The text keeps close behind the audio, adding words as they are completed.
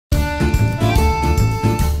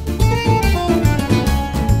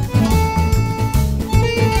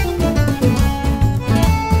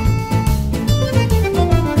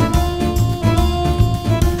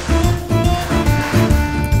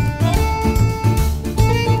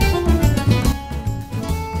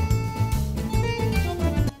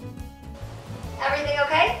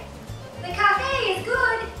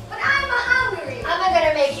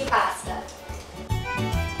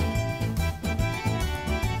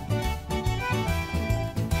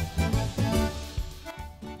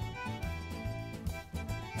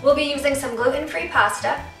We'll be using some gluten-free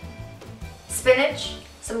pasta, spinach,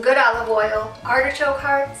 some good olive oil, artichoke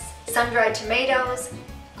hearts, sun-dried tomatoes,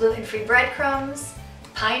 gluten-free breadcrumbs,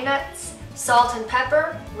 pine nuts, salt and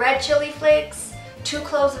pepper, red chili flakes, 2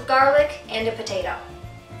 cloves of garlic, and a potato.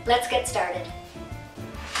 Let's get started.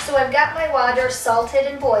 So I've got my water salted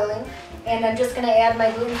and boiling, and I'm just going to add my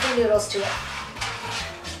gluten-free noodles to it.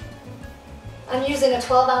 I'm using a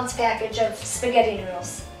 12-ounce package of spaghetti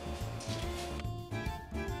noodles.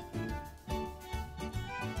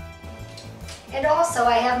 And also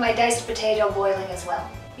I have my diced potato boiling as well.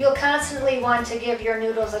 You'll constantly want to give your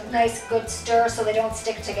noodles a nice good stir so they don't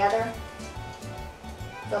stick together.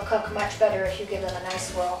 They'll cook much better if you give them a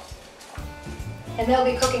nice swirl. And they'll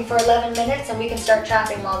be cooking for 11 minutes and we can start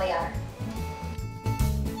chopping while they are.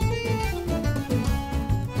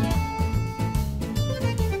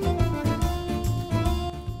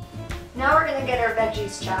 Now we're going to get our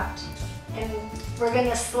veggies chopped, and we're going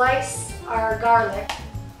to slice our garlic,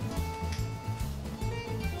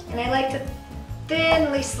 and I like to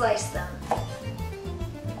thinly slice them.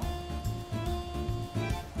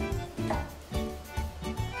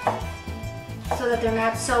 So that they're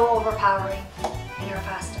not so overpowering in our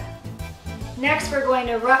pasta. Next we're going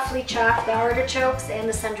to roughly chop the artichokes and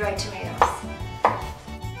the sun-dried tomatoes.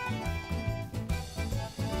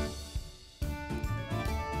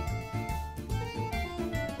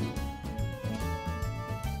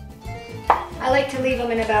 I like to leave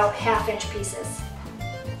them in about half-inch pieces.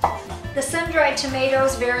 The sun-dried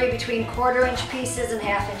tomatoes vary between quarter-inch pieces and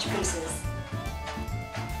half-inch pieces.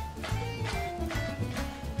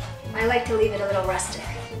 I like to leave it a little rustic.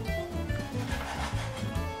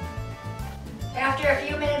 After a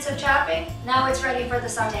few minutes of chopping, now it's ready for the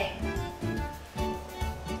sauté.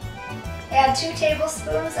 Add 2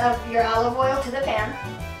 tablespoons of your olive oil to the pan.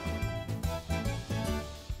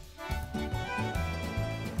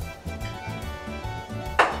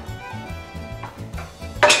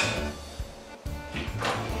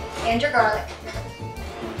 And your garlic.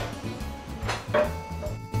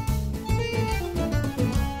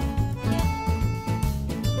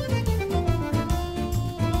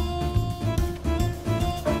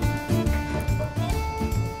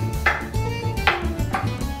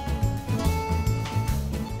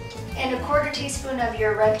 And a 1/4 teaspoon of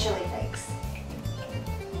your red chili flakes.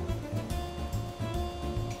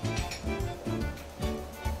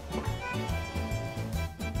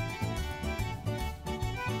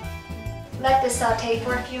 Let this saute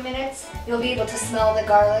for a few minutes. You'll be able to smell the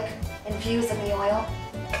garlic infuse in the oil.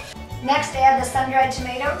 Next, add the sun-dried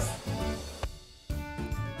tomatoes.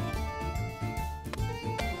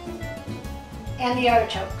 And the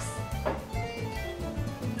artichokes.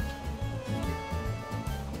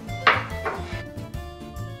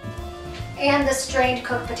 And the strained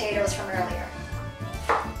cooked potatoes from earlier.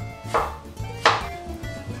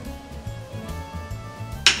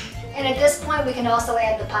 And at this point, we can also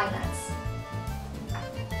add the pine nuts.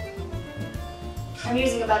 I'm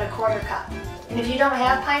using about a 1/4 cup. And if you don't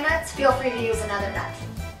have pine nuts, feel free to use another nut.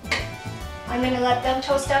 I'm going to let them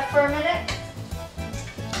toast up for a minute.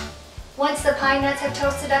 Once the pine nuts have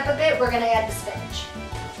toasted up a bit, we're going to add the spinach.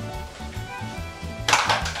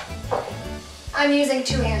 I'm using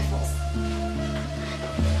 2 handfuls.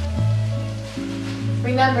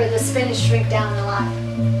 Remember, the spinach shrink down a lot.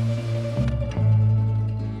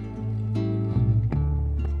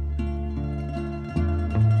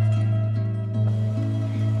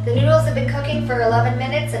 The noodles have been cooking for 11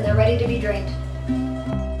 minutes and they're ready to be drained.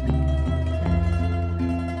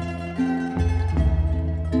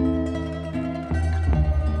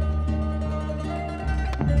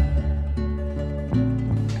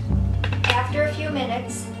 After a few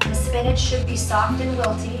minutes, the spinach should be soft and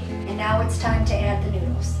wilty, and now it's time to add the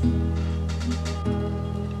noodles.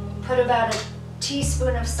 Put about a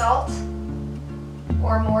teaspoon of salt,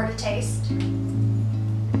 or more to taste.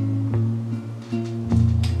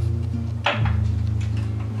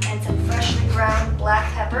 Freshly ground black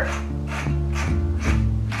pepper.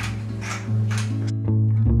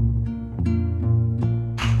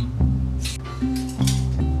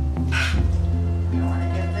 I want to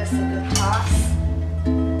give this a good toss.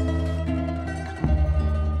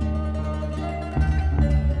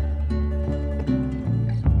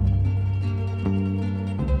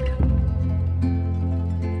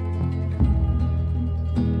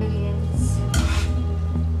 Ingredients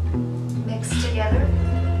mixed together.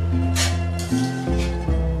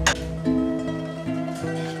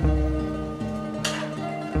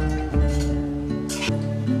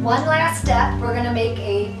 One last step, we're going to make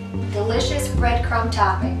a delicious breadcrumb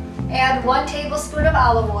topping. Add 1 tablespoon of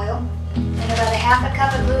olive oil and about a 1/2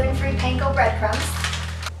 cup of gluten-free panko breadcrumbs.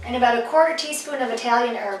 and about a quarter teaspoon of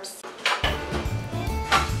Italian herbs.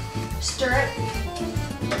 Stir it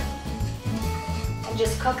and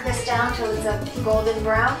just cook this down till it's a golden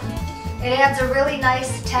brown. It adds a really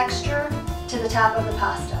nice texture to the top of the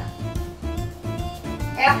pasta.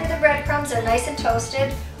 After the breadcrumbs are nice and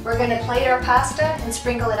toasted, we're going to plate our pasta and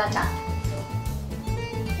sprinkle it on top.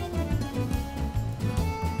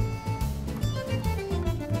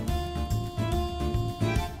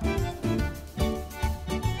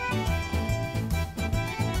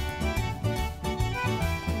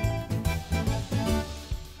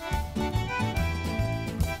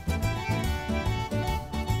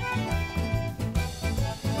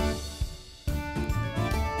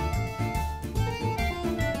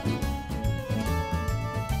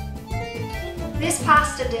 This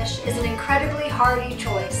pasta dish is an incredibly hearty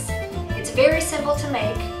choice. It's very simple to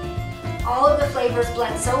make. All of the flavors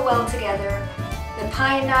blend so well together. The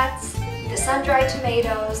pine nuts, the sun-dried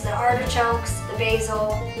tomatoes, the artichokes, the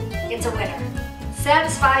basil. It's a winner.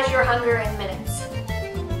 Satisfies your hunger in minutes.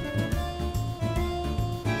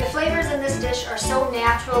 The flavors in this dish are so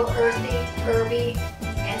natural, earthy, herby,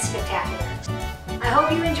 and spectacular. I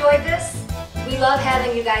hope you enjoyed this. We love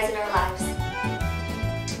having you guys in our lives.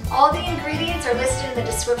 All the ingredients are listed in the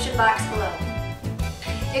description box below.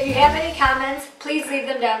 If you have any comments, please leave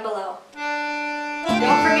them down below.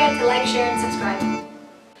 Don't forget to like, share, and subscribe.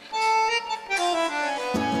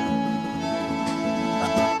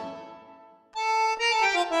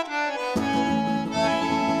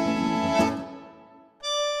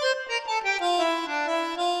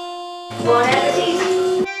 Buon